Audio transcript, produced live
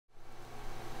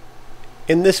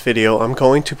In this video, I'm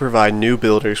going to provide new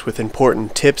builders with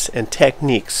important tips and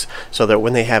techniques so that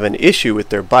when they have an issue with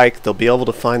their bike, they'll be able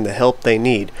to find the help they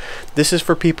need. This is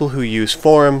for people who use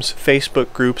forums,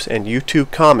 Facebook groups, and YouTube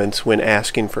comments when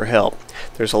asking for help.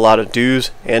 There's a lot of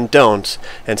do's and don'ts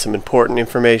and some important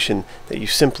information that you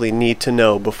simply need to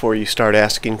know before you start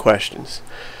asking questions.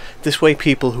 This way,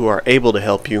 people who are able to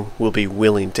help you will be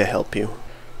willing to help you.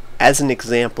 As an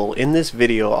example, in this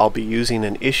video I'll be using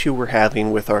an issue we're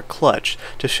having with our clutch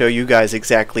to show you guys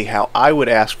exactly how I would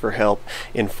ask for help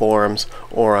in forums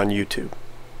or on YouTube.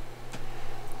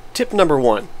 Tip number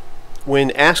 1. When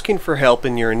asking for help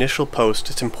in your initial post,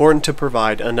 it's important to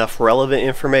provide enough relevant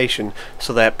information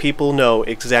so that people know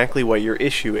exactly what your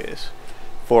issue is.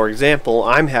 For example,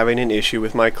 I'm having an issue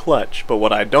with my clutch, but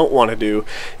what I don't want to do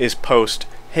is post,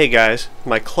 "Hey guys,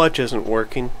 my clutch isn't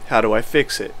working, how do I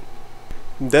fix it?"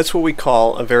 That's what we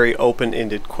call a very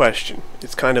open-ended question.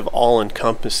 It's kind of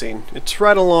all-encompassing. It's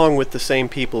right along with the same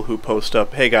people who post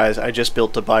up, "Hey guys, I just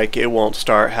built a bike, it won't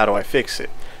start, how do I fix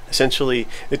it?" Essentially,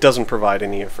 it doesn't provide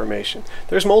any information.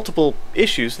 There's multiple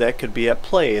issues that could be at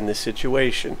play in this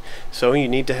situation, so you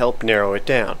need to help narrow it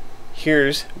down.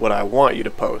 Here's what I want you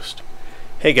to post.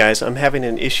 "Hey guys, I'm having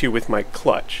an issue with my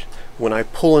clutch. When I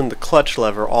pull in the clutch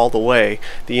lever all the way,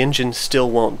 the engine still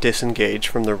won't disengage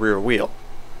from the rear wheel."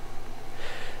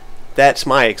 That's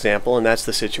my example, and that's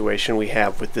the situation we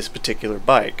have with this particular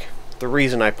bike. The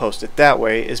reason I post it that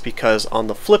way is because on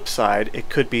the flip side, it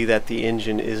could be that the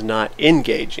engine is not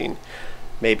engaging.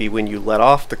 Maybe when you let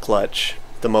off the clutch,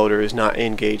 the motor is not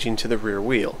engaging to the rear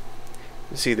wheel.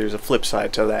 You see, there's a flip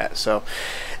side to that. So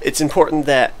it's important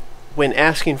that when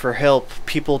asking for help,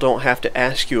 people don't have to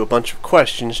ask you a bunch of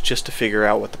questions just to figure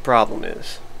out what the problem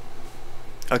is.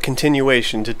 A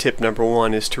continuation to tip number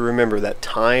 1 is to remember that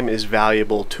time is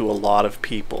valuable to a lot of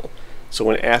people. So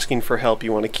when asking for help,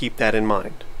 you want to keep that in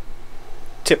mind.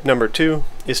 Tip number 2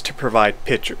 is to provide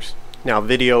pictures. Now,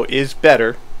 video is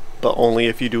better, but only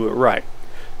if you do it right.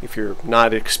 If you're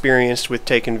not experienced with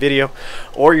taking video,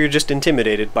 or you're just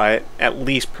intimidated by it, at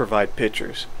least provide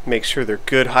pictures. Make sure they're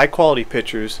good, high-quality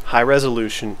pictures, high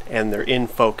resolution, and they're in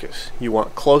focus. You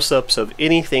want close-ups of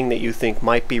anything that you think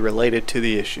might be related to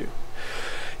the issue.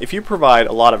 If you provide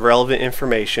a lot of relevant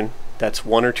information that's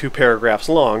 1 or 2 paragraphs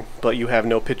long, but you have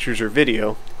no pictures or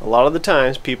video, a lot of the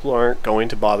times people aren't going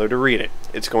to bother to read it.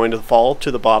 It's going to fall to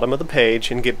the bottom of the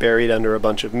page and get buried under a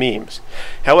bunch of memes.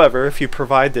 However, if you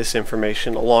provide this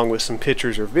information along with some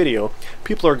pictures or video,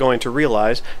 people are going to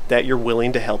realize that you're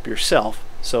willing to help yourself,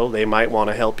 so they might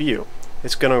want to help you.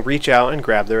 It's going to reach out and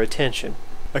grab their attention.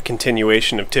 A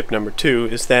continuation of tip number 2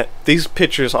 is that these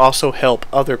pictures also help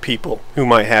other people who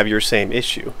might have your same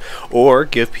issue, or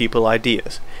give people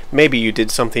ideas. Maybe you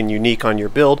did something unique on your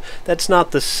build that's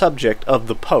not the subject of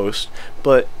the post,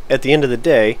 but at the end of the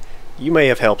day, you may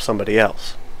have helped somebody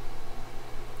else.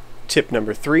 Tip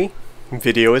number 3,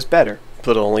 video is better,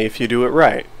 but only if you do it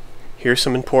right. Here's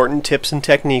some important tips and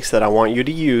techniques that I want you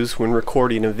to use when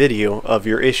recording a video of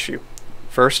your issue.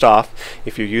 First off,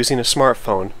 if you're using a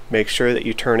smartphone, make sure that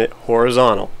you turn it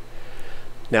horizontal.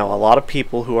 Now, a lot of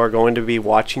people who are going to be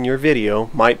watching your video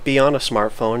might be on a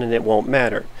smartphone and it won't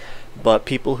matter, but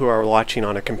people who are watching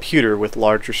on a computer with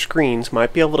larger screens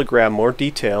might be able to grab more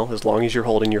detail as long as you're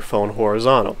holding your phone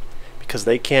horizontal, because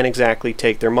they can't exactly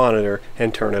take their monitor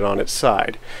and turn it on its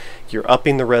side. You're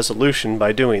upping the resolution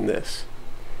by doing this.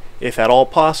 If at all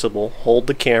possible, hold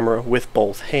the camera with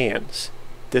both hands.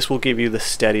 This will give you the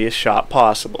steadiest shot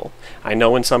possible. I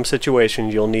know in some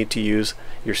situations you'll need to use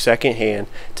your second hand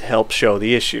to help show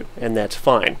the issue, and that's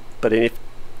fine. But if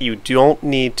you don't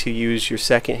need to use your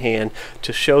second hand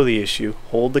to show the issue,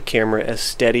 hold the camera as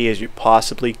steady as you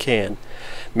possibly can.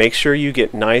 Make sure you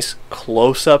get nice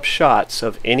close-up shots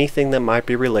of anything that might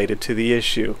be related to the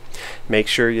issue. Make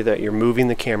sure that you're moving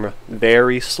the camera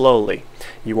very slowly.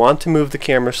 You want to move the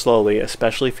camera slowly,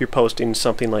 especially if you're posting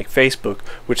something like Facebook,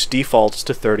 which defaults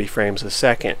to 30 frames a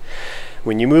second.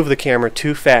 When you move the camera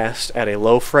too fast at a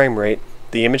low frame rate,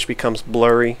 the image becomes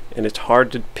blurry and it's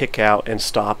hard to pick out and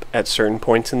stop at certain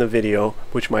points in the video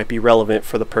which might be relevant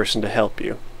for the person to help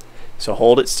you. So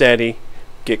hold it steady,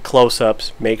 get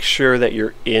close-ups, make sure that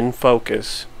you're in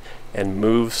focus, and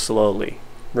move slowly.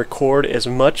 Record as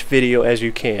much video as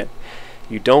you can.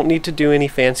 You don't need to do any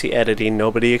fancy editing,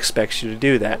 nobody expects you to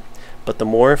do that. But the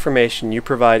more information you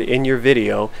provide in your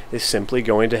video is simply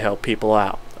going to help people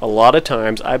out. A lot of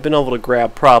times I've been able to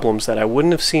grab problems that I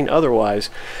wouldn't have seen otherwise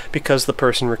because the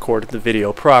person recorded the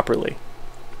video properly.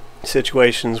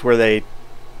 Situations where they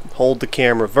hold the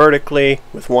camera vertically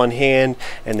with one hand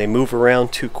and they move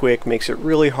around too quick makes it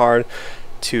really hard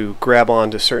to grab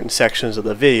onto certain sections of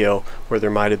the video where there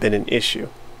might have been an issue.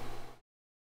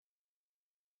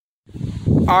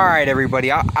 Alright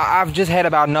everybody, I've just had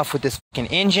about enough with this fucking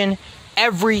engine.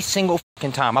 Every single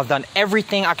fucking time. I've done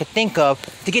everything I could think of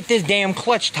to get this damn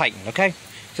clutch tightened, okay?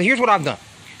 So here's what I've done.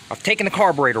 I've taken the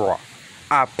carburetor off.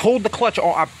 I pulled the clutch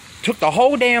off. I took the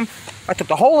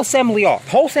whole assembly off.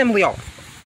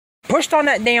 Pushed on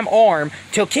that damn arm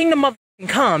till Kingdom motherfucking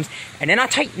comes, and then I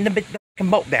tightened the fucking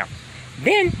bolt down.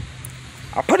 Then,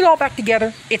 I put it all back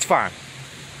together. It's fine.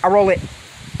 I roll it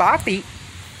 5 feet.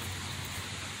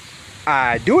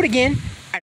 I do it again,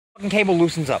 and the fucking cable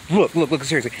loosens up. Look,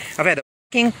 seriously.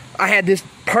 I had this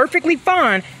perfectly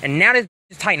fine, and now this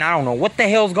is tight. I don't know what the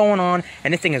hell's going on,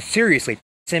 and this thing is seriously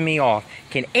pissing me off.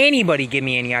 Can anybody give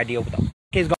me any idea what the fuck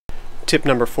is going on? Tip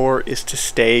number 4 is to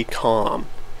stay calm.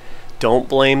 Don't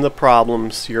blame the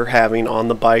problems you're having on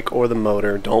the bike or the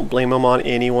motor. Don't blame them on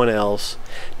anyone else.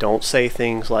 Don't say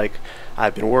things like,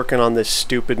 I've been working on this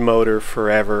stupid motor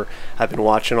forever. I've been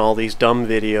watching all these dumb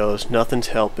videos. Nothing's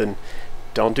helping.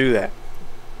 Don't do that.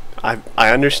 I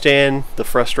understand the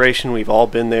frustration. We've all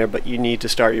been there, but you need to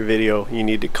start your video. You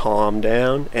need to calm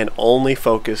down and only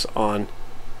focus on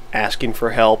asking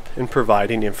for help and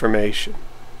providing information.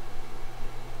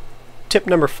 Tip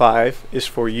number 5 is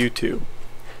for YouTube.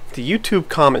 The YouTube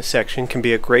comment section can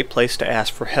be a great place to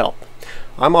ask for help.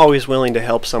 I'm always willing to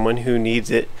help someone who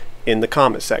needs it in the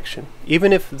comment section,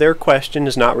 even if their question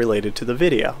is not related to the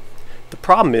video. The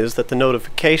problem is that the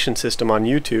notification system on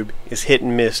YouTube is hit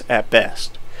and miss at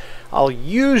best. I'll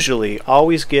usually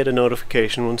always get a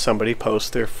notification when somebody posts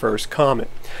their first comment.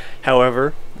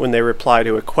 However, when they reply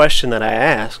to a question that I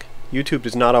ask, YouTube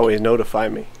does not always notify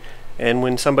me. And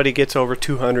when somebody gets over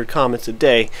 200 comments a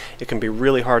day, it can be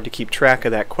really hard to keep track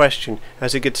of that question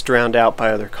as it gets drowned out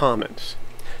by other comments.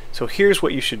 So here's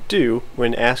what you should do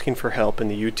when asking for help in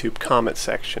the YouTube comment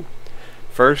section.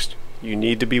 First, you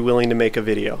need to be willing to make a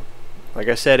video. Like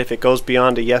I said, if it goes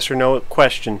beyond a yes or no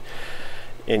question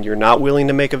and you're not willing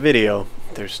to make a video,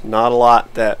 there's not a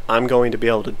lot that I'm going to be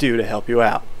able to do to help you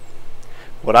out.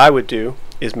 What I would do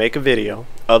is make a video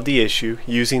of the issue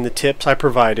using the tips I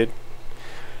provided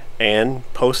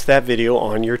and post that video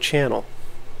on your channel.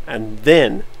 And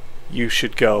then you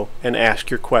should go and ask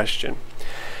your question.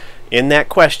 In that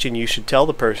question, you should tell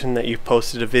the person that you've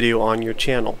posted a video on your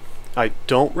channel. I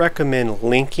don't recommend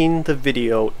linking the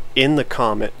video in the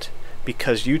comment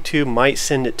because YouTube might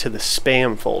send it to the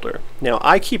spam folder. Now,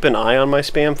 I keep an eye on my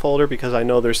spam folder because I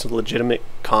know there's some legitimate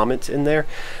comments in there,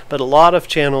 but a lot of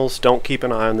channels don't keep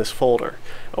an eye on this folder.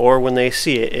 Or when they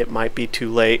see it, it might be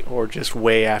too late or just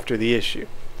way after the issue.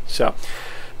 So,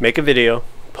 make a video,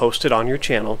 post it on your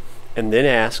channel, and then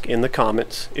ask in the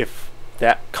comments if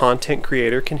that content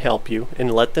creator can help you,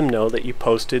 and let them know that you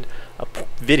posted a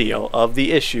video of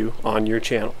the issue on your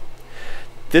channel.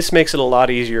 This makes it a lot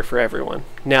easier for everyone.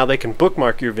 Now they can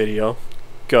bookmark your video,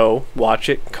 go, watch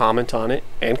it, comment on it,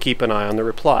 and keep an eye on the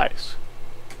replies.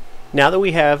 Now that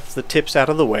we have the tips out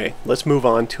of the way, let's move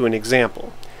on to an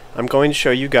example. I'm going to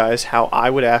show you guys how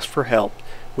I would ask for help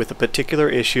with a particular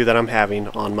issue that I'm having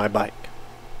on my bike.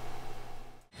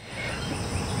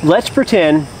 Let's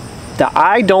pretend that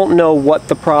I don't know what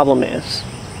the problem is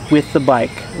with the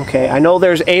bike. Okay, I know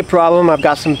there's a problem, I've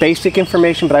got some basic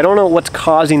information, but I don't know what's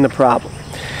causing the problem.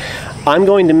 I'm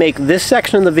going to make this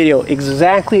section of the video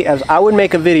exactly as I would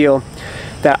make a video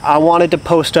that I wanted to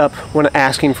post up when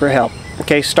asking for help.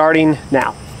 Okay, starting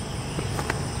now.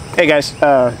 Hey guys,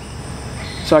 so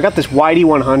I got this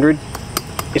YD100.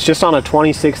 It's just on a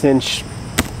 26-inch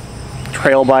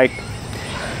trail bike,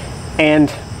 and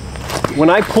when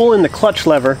I pull in the clutch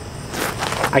lever,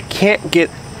 I can't get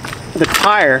the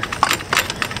tire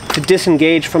to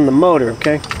disengage from the motor,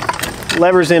 okay?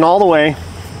 Lever's in all the way,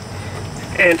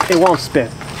 and it won't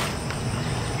spin.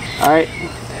 Alright,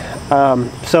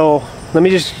 so let me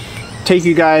just take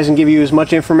you guys and give you as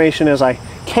much information as I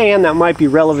can that might be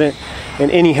relevant, and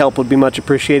any help would be much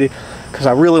appreciated, because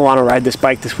I really want to ride this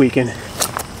bike this weekend.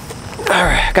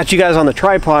 Alright, got you guys on the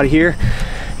tripod here,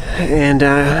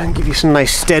 and give you some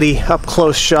nice steady up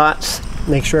close shots,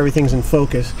 make sure everything's in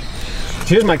focus.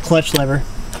 Here's my clutch lever.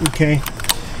 Okay,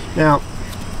 now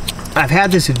I've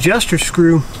had this adjuster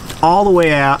screw all the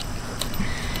way out,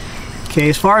 okay,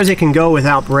 as far as it can go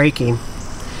without breaking,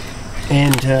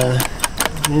 and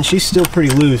she's still pretty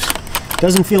loose.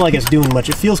 Doesn't feel like it's doing much.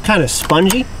 It feels kind of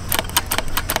spongy.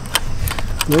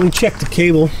 Let me check the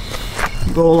cable.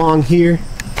 Go along here.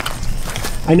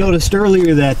 I noticed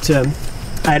earlier that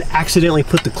I had accidentally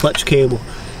put the clutch cable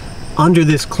under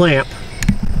this clamp.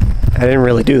 I didn't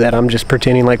really do that. I'm just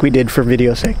pretending like we did for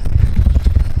video's sake.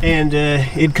 And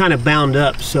it kind of bound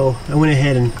up, so I went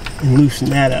ahead and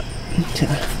loosened that up.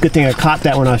 Good thing I caught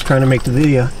that when I was trying to make the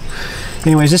video.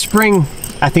 Anyways, this spring,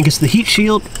 I think it's the heat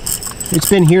shield. It's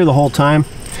been here the whole time,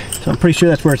 so I'm pretty sure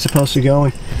that's where it's supposed to go.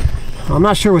 And I'm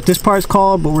not sure what this part's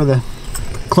called, but where the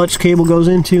clutch cable goes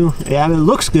into, yeah, it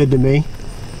looks good to me.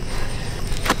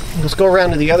 Let's go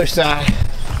around to the other side.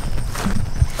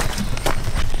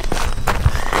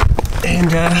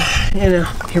 And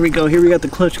here we go. Here we got the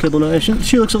clutch cable. Now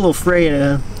she looks a little frayed.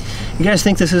 You guys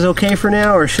think this is okay for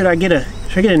now, or should I get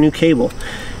a new cable?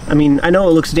 I mean, I know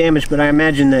it looks damaged, but I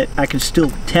imagine that I could still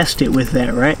test it with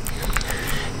that, right?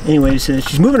 Anyways,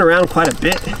 she's moving around quite a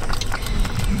bit,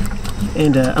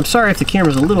 and I'm sorry if the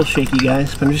camera's a little shaky,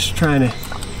 guys, but I'm just trying to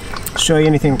show you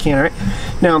anything I can. All right.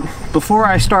 Now, before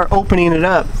I start opening it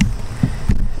up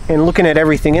and looking at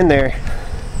everything in there,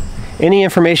 any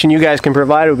information you guys can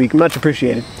provide would be much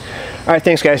appreciated. All right,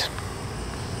 thanks, guys.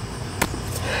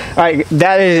 All right,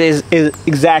 that is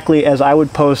exactly as I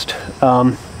would post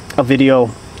a video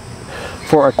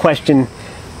for a question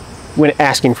when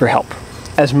asking for help.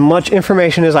 As much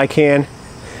information as I can,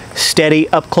 steady,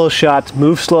 up-close shots,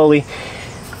 move slowly,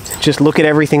 just look at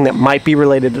everything that might be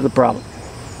related to the problem.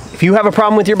 If you have a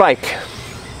problem with your bike,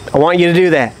 I want you to do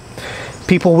that.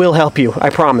 People will help you, I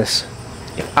promise.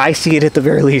 If I see it at the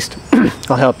very least,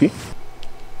 I'll help you.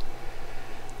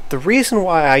 The reason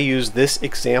why I use this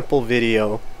example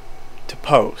video to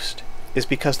post is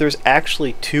because there's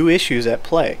actually two issues at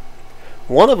play.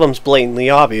 One of them's blatantly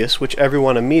obvious, which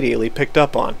everyone immediately picked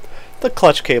up on. The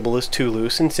clutch cable is too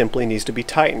loose and simply needs to be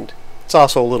tightened. It's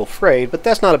also a little frayed, but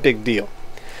that's not a big deal.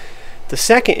 The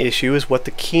second issue is what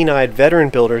the keen-eyed veteran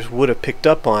builders would have picked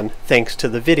up on thanks to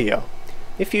the video.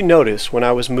 If you notice, when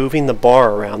I was moving the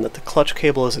bar around that the clutch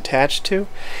cable is attached to,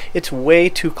 it's way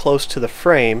too close to the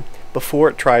frame before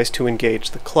it tries to engage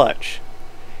the clutch.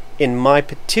 In my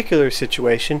particular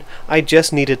situation, I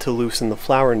just needed to loosen the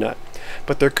flower nut,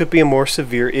 but there could be a more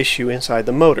severe issue inside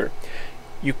the motor.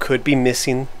 You could be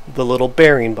missing the little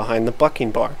bearing behind the bucking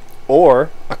bar.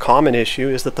 Or, a common issue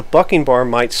is that the bucking bar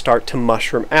might start to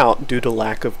mushroom out due to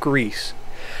lack of grease.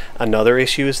 Another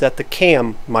issue is that the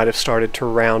cam might have started to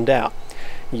round out.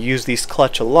 You use these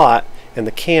clutch a lot, and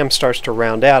the cam starts to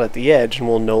round out at the edge and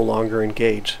will no longer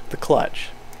engage the clutch.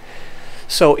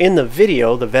 So in the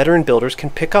video, the veteran builders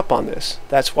can pick up on this.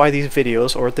 That's why these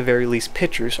videos, or at the very least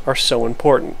pictures, are so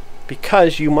important.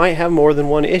 Because you might have more than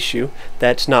one issue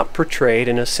that's not portrayed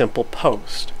in a simple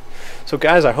post. So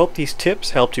guys, I hope these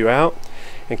tips helped you out,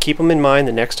 and keep them in mind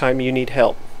the next time you need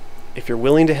help. If you're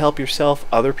willing to help yourself,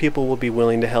 other people will be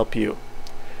willing to help you.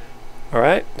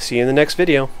 Alright, see you in the next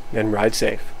video, and ride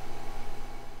safe.